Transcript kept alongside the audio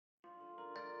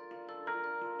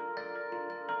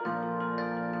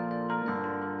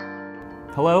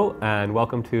Hello and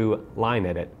welcome to Line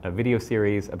Edit, a video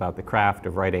series about the craft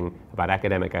of writing about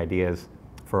academic ideas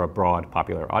for a broad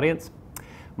popular audience.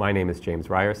 My name is James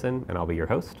Ryerson and I'll be your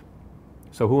host.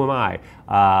 So who am I?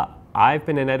 I've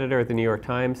been an editor at the New York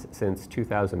Times since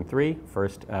 2003,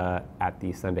 first at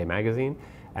the Sunday magazine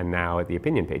and now at the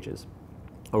opinion pages.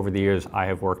 Over the years I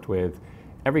have worked with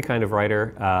every kind of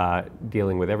writer,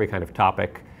 dealing with every kind of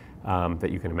topic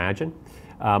that you can imagine.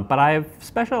 But I've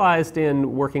specialized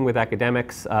in working with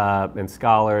academics and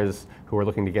scholars who are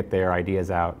looking to get their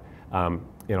ideas out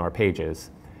in our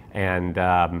pages. And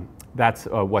that's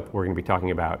what we're going to be talking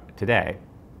about today.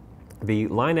 The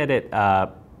Line Edit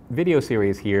video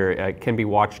series here can be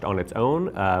watched on its own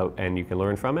and you can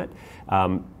learn from it.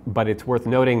 But it's worth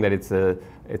noting that it's a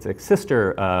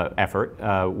sister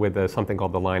effort with something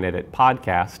called the Line Edit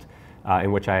podcast,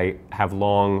 in which I have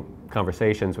long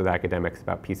conversations with academics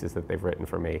about pieces that they've written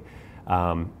for me.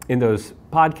 In those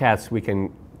podcasts, we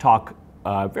can talk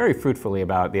very fruitfully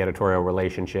about the editorial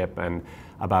relationship and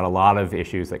about a lot of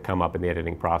issues that come up in the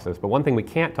editing process. But one thing we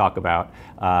can't talk about,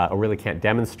 or really can't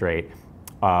demonstrate,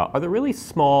 are the really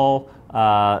small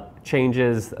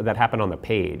changes that happen on the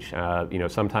page.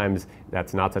 Sometimes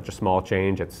that's not such a small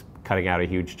change. It's cutting out a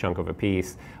huge chunk of a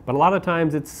piece. But a lot of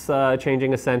times it's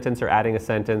changing a sentence or adding a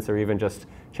sentence or even just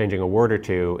changing a word or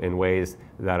two in ways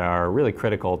that are really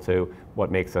critical to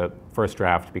what makes a first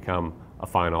draft become a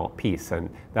final piece. And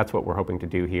that's what we're hoping to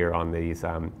do here on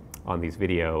these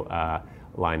video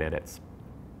line edits.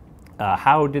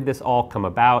 How did this all come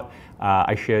about?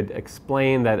 I should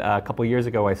explain that a couple years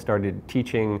ago I started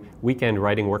teaching weekend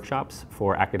writing workshops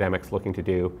for academics looking to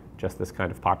do just this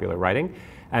kind of popular writing.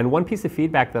 And one piece of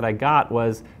feedback that I got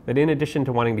was that in addition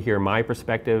to wanting to hear my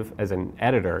perspective as an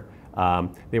editor,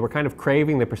 they were kind of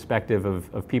craving the perspective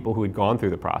of people who had gone through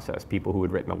the process, people who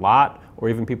had written a lot, or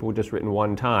even people who had just written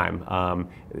one time.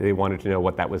 They wanted to know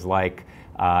what that was like,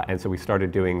 and so we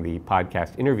started doing the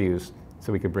podcast interviews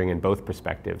so we could bring in both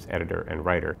perspectives, editor and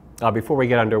writer. Before we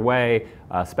get underway,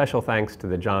 special thanks to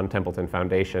the John Templeton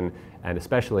Foundation and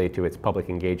especially to its public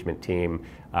engagement team,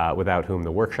 without whom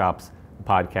the workshops, the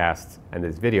podcasts, and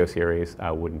this video series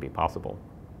wouldn't be possible.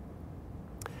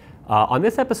 On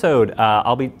this episode,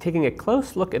 I'll be taking a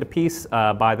close look at a piece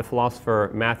by the philosopher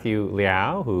Matthew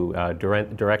Liao, who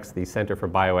directs the Center for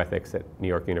Bioethics at New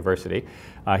York University.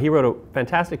 He wrote a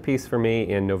fantastic piece for me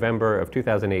in November of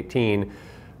 2018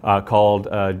 called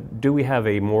Do We Have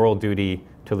a Moral Duty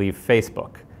to Leave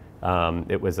Facebook?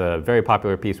 It was a very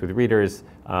popular piece with readers.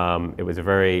 It was a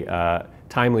very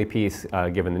timely piece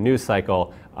given the news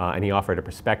cycle, and he offered a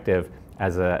perspective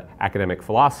as an academic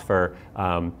philosopher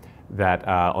that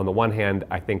on the one hand,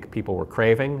 I think people were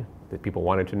craving, that people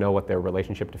wanted to know what their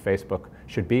relationship to Facebook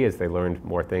should be as they learned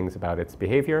more things about its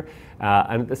behavior.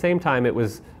 And at the same time, it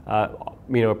was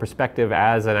a perspective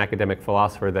as an academic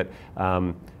philosopher that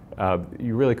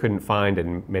you really couldn't find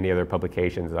in many other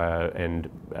publications, and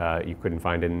you couldn't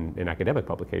find in academic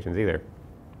publications either.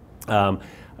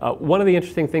 One of the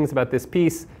interesting things about this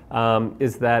piece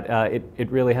is that it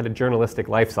really had a journalistic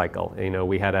life cycle.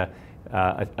 We had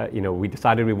we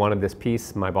decided we wanted this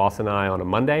piece, my boss and I, on a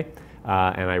Monday,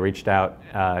 and I reached out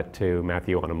to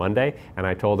Matthew on a Monday, and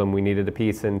I told him we needed a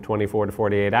piece in 24 to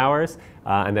 48 hours,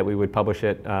 and that we would publish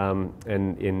it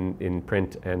in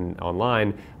print and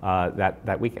online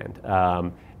that weekend.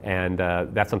 And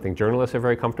that's something journalists are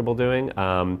very comfortable doing,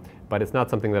 but it's not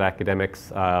something that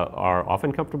academics are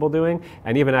often comfortable doing.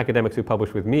 And even academics who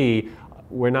publish with me,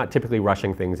 we're not typically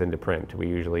rushing things into print. We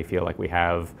usually feel like we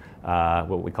have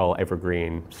what we call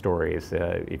evergreen stories.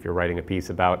 If you're writing a piece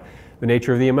about the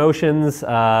nature of the emotions,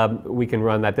 we can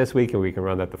run that this week, and we can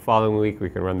run that the following week, we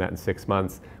can run that in 6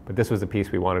 months. But this was a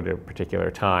piece we wanted at a particular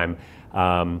time.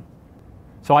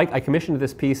 So I commissioned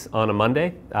this piece on a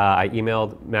Monday. I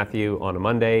emailed Matthew on a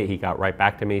Monday. He got right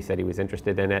back to me, said he was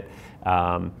interested in it.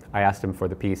 I asked him for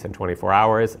the piece in 24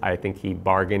 hours. I think he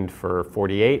bargained for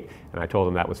 48, and I told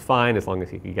him that was fine as long as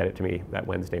he could get it to me that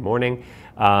Wednesday morning.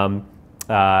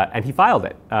 And he filed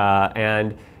it.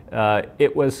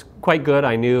 It was quite good.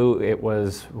 I knew it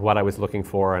was what I was looking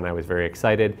for, and I was very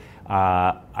excited.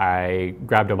 I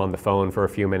grabbed him on the phone for a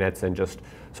few minutes and just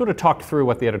sort of talked through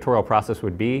what the editorial process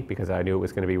would be, because I knew it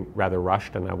was going to be rather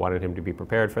rushed and I wanted him to be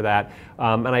prepared for that.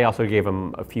 And I also gave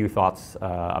him a few thoughts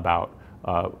about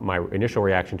my initial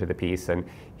reaction to the piece, and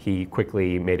he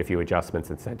quickly made a few adjustments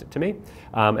and sent it to me.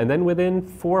 And then within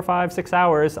 4, 5, 6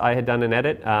 hours, I had done an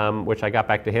edit, which I got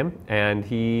back to him, and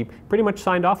he pretty much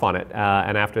signed off on it.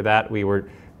 And after that, we were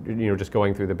just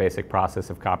going through the basic process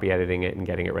of copy editing it and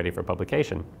getting it ready for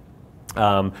publication.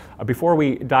 Before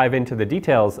we dive into the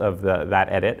details of that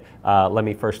edit, let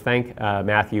me first thank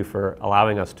Matthew for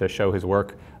allowing us to show his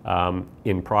work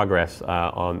in progress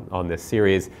on this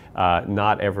series.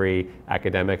 Not every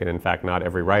academic, and in fact not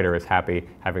every writer, is happy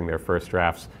having their first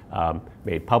drafts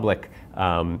made public,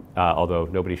 although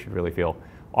nobody should really feel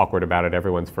awkward about it.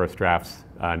 Everyone's first drafts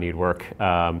need work.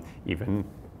 Even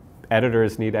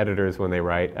editors need editors when they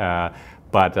write.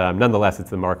 But nonetheless, it's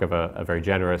the mark of a very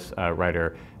generous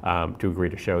writer to agree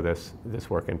to show this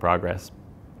work in progress.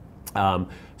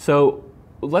 So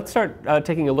let's start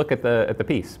taking a look at the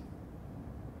piece.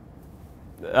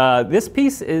 This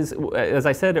piece is, as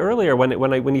I said earlier, when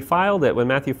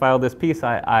Matthew filed this piece,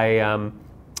 I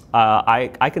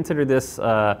consider this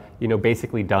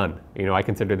basically done. I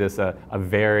consider this a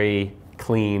very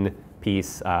clean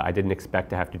piece. I didn't expect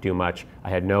to have to do much. I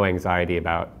had no anxiety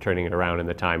about turning it around in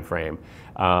the time frame.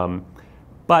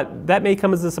 But that may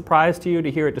come as a surprise to you to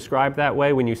hear it described that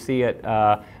way when you see it,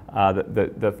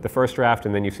 the first draft,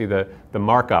 and then you see the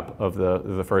markup of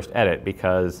the first edit,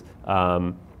 because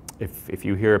if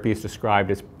you hear a piece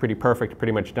described as pretty perfect,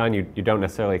 pretty much done, you don't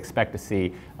necessarily expect to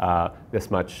see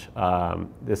this much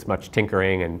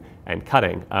tinkering and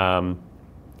cutting.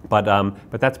 But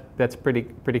that's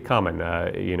pretty common.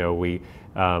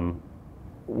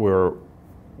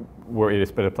 We're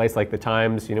at a place like the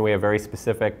Times. We have very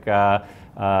specific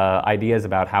ideas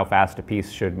about how fast a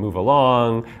piece should move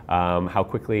along, how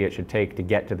quickly it should take to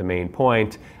get to the main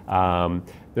point.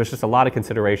 There's just a lot of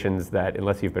considerations that,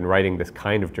 unless you've been writing this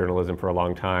kind of journalism for a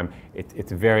long time,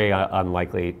 it's very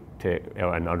unlikely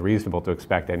and unreasonable to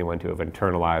expect anyone to have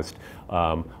internalized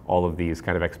all of these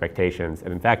kind of expectations.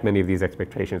 And in fact, many of these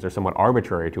expectations are somewhat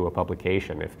arbitrary to a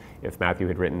publication. If Matthew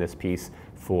had written this piece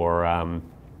for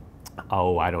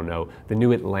I don't know, the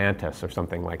New Atlantis or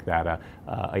something like that,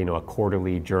 a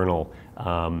quarterly journal,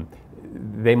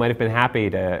 they might have been happy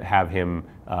to have him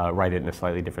write it in a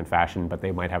slightly different fashion, but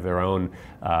they might have their own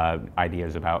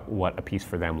ideas about what a piece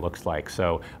for them looks like.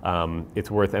 So it's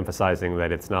worth emphasizing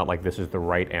that it's not like this is the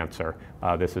right answer.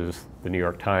 This is the New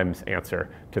York Times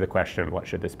answer to the question, what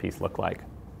should this piece look like?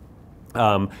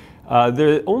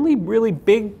 The only really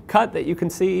big cut that you can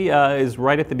see is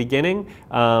right at the beginning.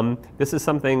 This is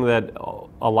something that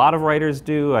a lot of writers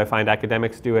do. I find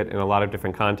academics do it in a lot of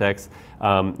different contexts.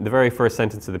 The very first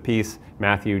sentence of the piece,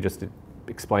 Matthew just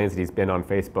explains that he's been on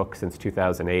Facebook since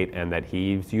 2008 and that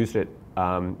he's used it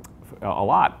a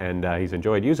lot, and he's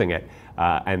enjoyed using it.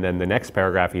 And then the next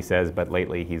paragraph he says, but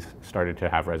lately he's started to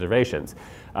have reservations.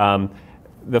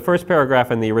 The first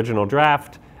paragraph in the original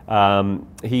draft,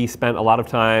 he spent a lot of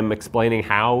time explaining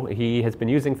how he has been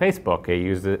using Facebook. He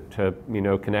uses it to,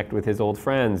 connect with his old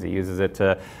friends. He uses it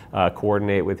to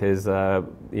coordinate with his,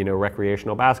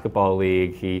 recreational basketball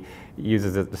league. He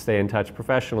uses it to stay in touch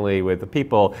professionally with the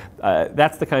people.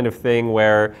 That's the kind of thing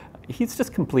where he's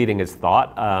just completing his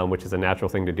thought, which is a natural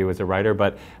thing to do as a writer.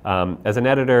 But as an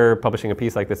editor publishing a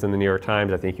piece like this in the New York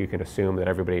Times, I think you can assume that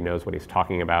everybody knows what he's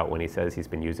talking about when he says he's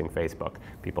been using Facebook.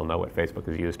 People know what Facebook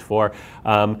is used for.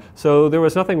 So there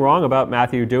was nothing wrong about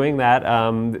Matthew doing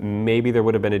that. Maybe there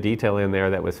would have been a detail in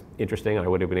there that was interesting. I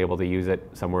would have been able to use it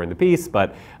somewhere in the piece,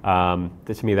 but to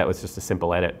me that was just a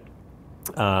simple edit.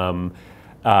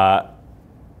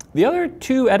 The other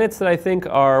two edits that I think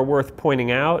are worth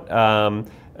pointing out,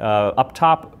 up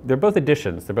top, they're both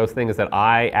additions. They're both things that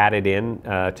I added in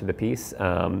to the piece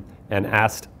and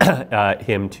asked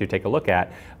him to take a look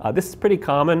at. This is pretty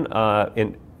common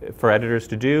for editors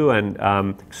to do, and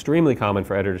extremely common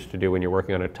for editors to do when you're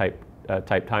working on a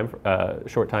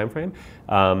short time frame.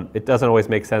 It doesn't always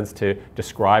make sense to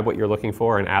describe what you're looking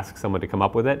for and ask someone to come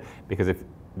up with it, because if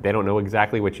they don't know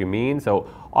exactly what you mean. So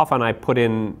often I put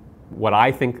in what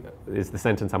I think is the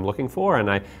sentence I'm looking for, and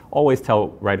I always tell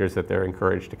writers that they're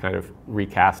encouraged to kind of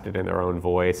recast it in their own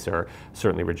voice, or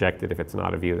certainly reject it if it's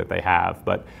not a view that they have.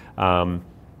 But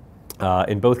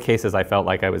in both cases, I felt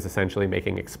like I was essentially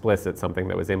making explicit something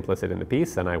that was implicit in the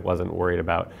piece, and I wasn't worried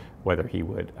about whether he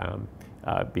would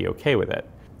be okay with it.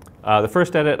 The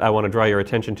first edit I want to draw your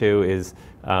attention to is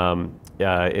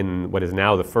in what is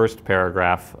now the first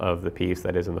paragraph of the piece,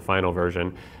 that is in the final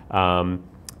version.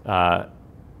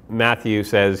 Matthew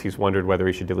says he's wondered whether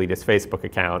he should delete his Facebook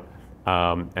account,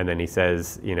 and then he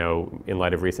says, in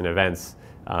light of recent events,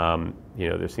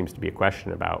 there seems to be a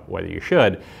question about whether you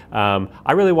should.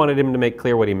 I really wanted him to make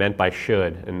clear what he meant by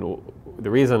should, and the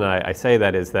reason I say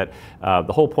that is that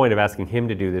the whole point of asking him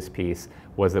to do this piece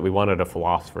was that we wanted a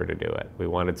philosopher to do it. We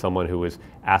wanted someone who was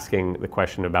asking the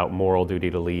question about moral duty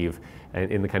to leave,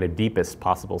 and in the kind of deepest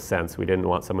possible sense. We didn't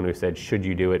want someone who said, should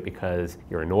you do it because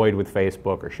you're annoyed with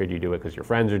Facebook, or should you do it because your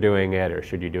friends are doing it, or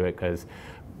should you do it because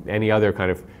any other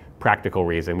kind of practical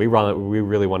reason. We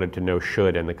really wanted to know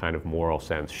should in the kind of moral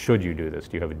sense. Should you do this?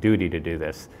 Do you have a duty to do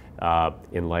this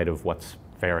in light of what's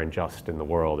fair and just in the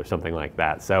world, or something like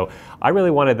that? So I really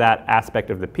wanted that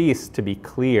aspect of the piece to be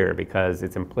clear, because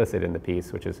it's implicit in the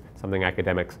piece, which is something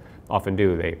academics often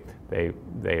do. They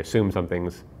assume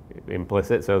something's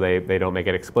implicit, so they don't make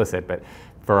it explicit. But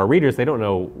for our readers, they don't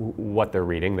know what they're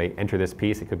reading. They enter this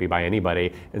piece, it could be by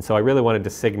anybody. And so I really wanted to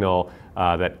signal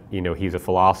that, you know, he's a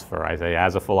philosopher. I say,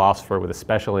 as a philosopher with a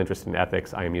special interest in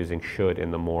ethics, I am using should in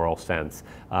the moral sense.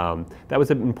 That was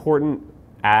an important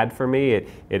add for me.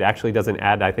 It actually doesn't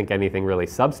add, I think, anything really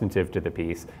substantive to the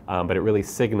piece, but it really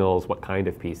signals what kind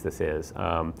of piece this is.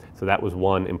 So that was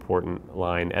one important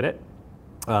line edit.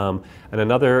 And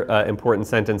another important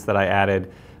sentence that I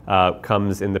added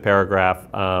comes in the paragraph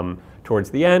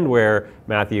towards the end, where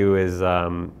Matthew is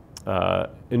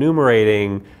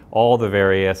enumerating all the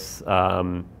various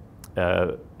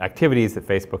activities that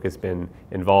Facebook has been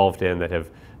involved in that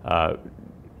have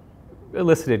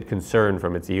elicited concern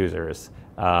from its users.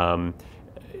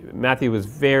 Matthew was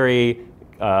very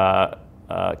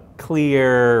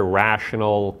clear,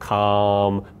 rational,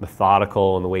 calm,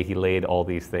 methodical in the way he laid all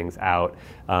these things out.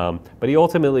 But he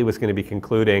ultimately was going to be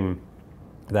concluding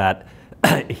that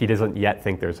he doesn't yet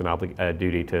think there's a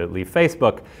duty to leave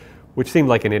Facebook, which seemed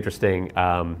like an interesting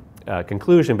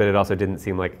conclusion, but it also didn't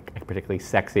seem like a particularly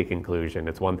sexy conclusion.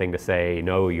 It's one thing to say,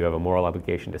 no, you have a moral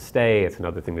obligation to stay. It's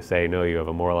another thing to say, no, you have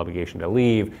a moral obligation to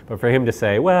leave. But for him to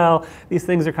say, well, these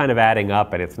things are kind of adding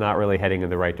up and it's not really heading in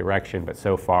the right direction, but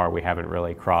so far we haven't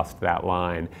really crossed that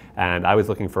line. And I was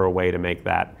looking for a way to make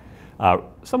that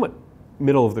somewhat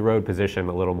middle of the road position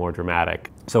a little more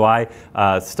dramatic. So I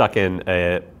stuck in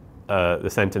the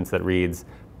sentence that reads,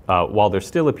 while there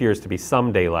still appears to be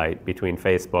some daylight between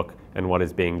Facebook and what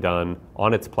is being done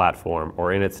on its platform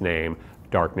or in its name,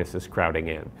 darkness is crowding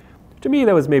in. To me,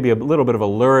 that was maybe a little bit of a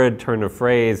lurid turn of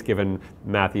phrase, given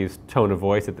Matthew's tone of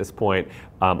voice at this point.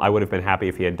 I would have been happy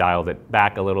if he had dialed it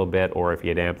back a little bit, or if he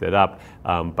had amped it up.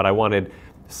 But I wanted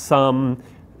some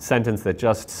sentence that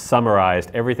just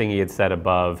summarized everything he had said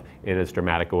above in as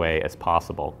dramatic a way as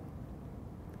possible.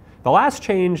 The last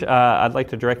change I'd like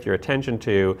to direct your attention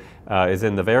to is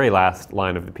in the very last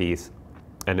line of the piece,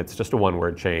 and it's just a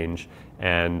one-word change.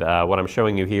 And what I'm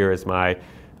showing you here is my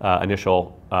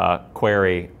initial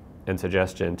query and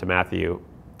suggestion to Matthew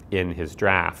in his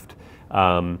draft.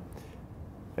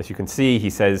 As you can see, he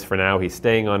says for now he's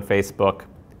staying on Facebook,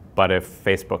 but if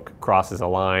Facebook crosses a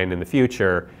line in the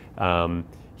future,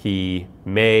 he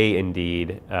may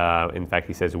indeed, in fact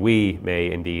he says we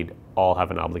may indeed all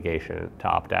have an obligation to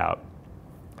opt out.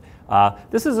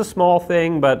 This is a small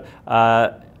thing, but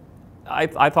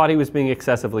I thought he was being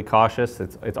excessively cautious.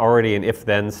 It's already an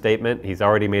if-then statement. He's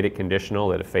already made it conditional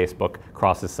that if Facebook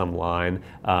crosses some line.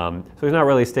 So he's not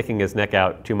really sticking his neck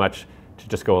out too much to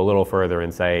just go a little further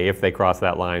and say, if they cross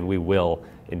that line, we will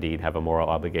indeed have a moral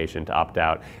obligation to opt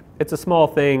out. It's a small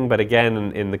thing, but again,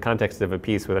 in the context of a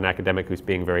piece with an academic who's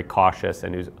being very cautious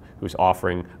and who's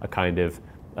offering a kind of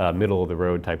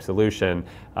middle-of-the-road type solution,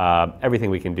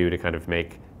 everything we can do to kind of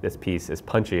make this piece as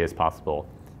punchy as possible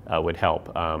would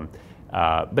help.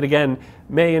 But again,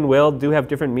 may and will do have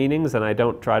different meanings, and I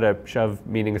don't try to shove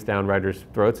meanings down writers'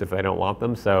 throats if they don't want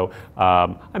them. So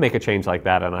I make a change like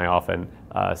that, and I often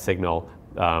signal,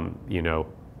 you know,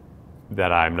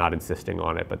 that I'm not insisting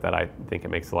on it, but that I think it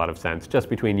makes a lot of sense. Just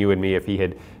between you and me, if he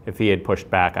had pushed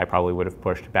back, I probably would have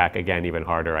pushed back again even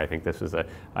harder. I think this was a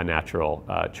natural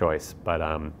choice,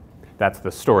 but that's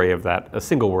the story of that, a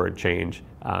single word change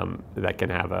that can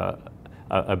have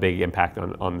a big impact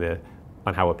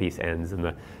on how a piece ends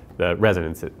and the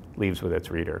resonance it leaves with its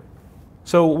reader.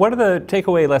 So what are the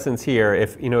takeaway lessons here?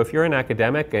 If you're an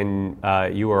academic and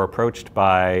you are approached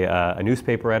by a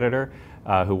newspaper editor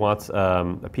who wants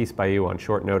a piece by you on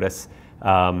short notice,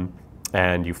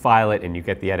 and you file it and you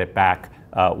get the edit back,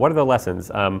 what are the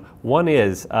lessons? One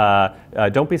is,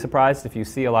 don't be surprised if you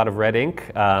see a lot of red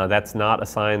ink. That's not a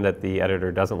sign that the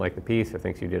editor doesn't like the piece or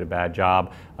thinks you did a bad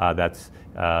job. That's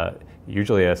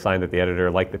usually a sign that the editor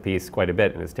liked the piece quite a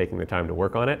bit and is taking the time to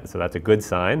work on it, so that's a good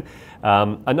sign.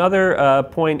 Another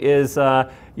point is,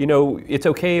 it's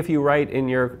okay if you write in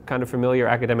your kind of familiar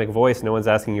academic voice. No one's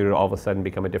asking you to all of a sudden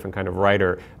become a different kind of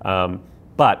writer.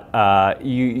 But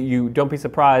you don't be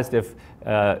surprised if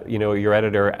your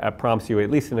editor prompts you, at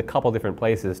least in a couple different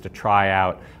places, to try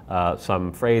out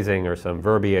some phrasing or some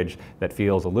verbiage that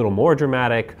feels a little more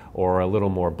dramatic or a little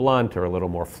more blunt or a little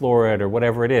more florid or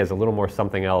whatever it is, a little more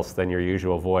something else than your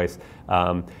usual voice.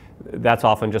 That's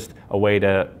often just a way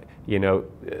to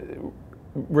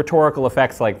rhetorical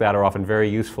effects like that are often very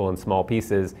useful in small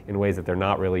pieces in ways that they're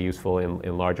not really useful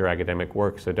in larger academic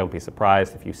work. So don't be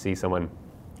surprised if you see someone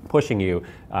pushing you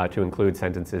to include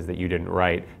sentences that you didn't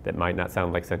write that might not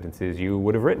sound like sentences you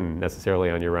would have written necessarily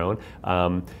on your own.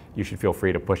 You should feel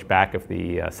free to push back if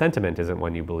the sentiment isn't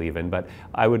one you believe in, but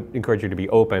I would encourage you to be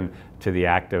open to the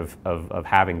act of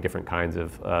having different kinds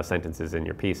of sentences in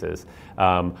your pieces.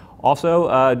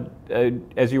 Also,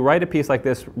 as you write a piece like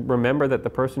this, remember that the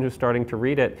person who's starting to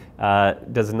read it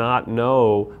does not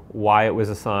know why it was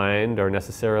assigned or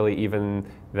necessarily even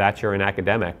that you're an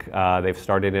academic. They've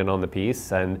started in on the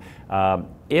piece, and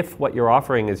if what you're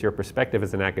offering is your perspective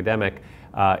as an academic,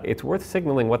 it's worth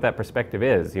signaling what that perspective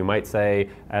is. You might say,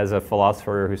 as a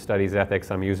philosopher who studies ethics,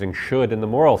 I'm using should in the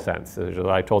moral sense, as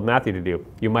I told Matthew to do.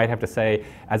 You might have to say,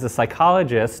 as a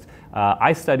psychologist,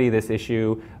 I study this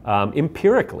issue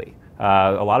empirically.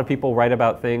 A lot of people write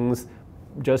about things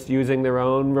just using their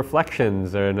own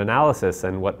reflections and analysis,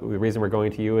 and the reason we're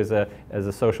going to you as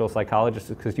a social psychologist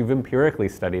is because you've empirically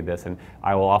studied this, and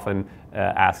I will often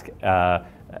ask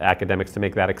academics to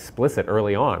make that explicit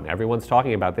early on. Everyone's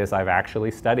talking about this, I've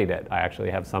actually studied it. I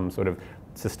actually have some sort of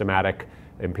systematic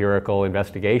empirical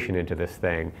investigation into this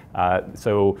thing.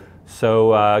 So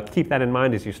keep that in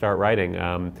mind as you start writing.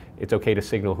 It's okay to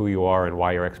signal who you are and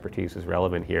why your expertise is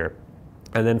relevant here.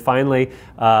 And then finally,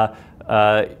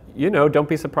 don't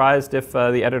be surprised if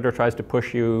the editor tries to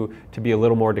push you to be a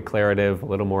little more declarative, a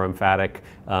little more emphatic.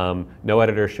 No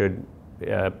editor should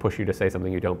push you to say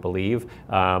something you don't believe,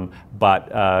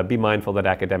 but be mindful that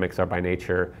academics are by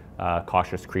nature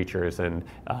cautious creatures, and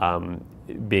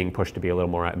being pushed to be a little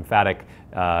more emphatic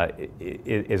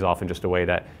is often just a way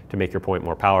to make your point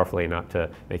more powerfully, not to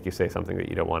make you say something that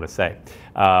you don't want to say.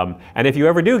 And if you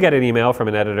ever do get an email from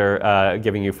an editor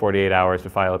giving you 48 hours to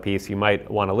file a piece, you might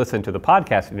want to listen to the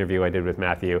podcast interview I did with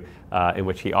Matthew, in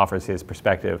which he offers his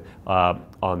perspective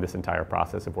on this entire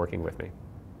process of working with me.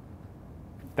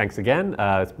 Thanks again.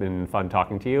 It's been fun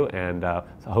talking to you, and I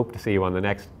hope to see you on the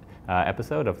next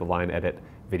episode of the Line Edit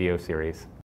video series.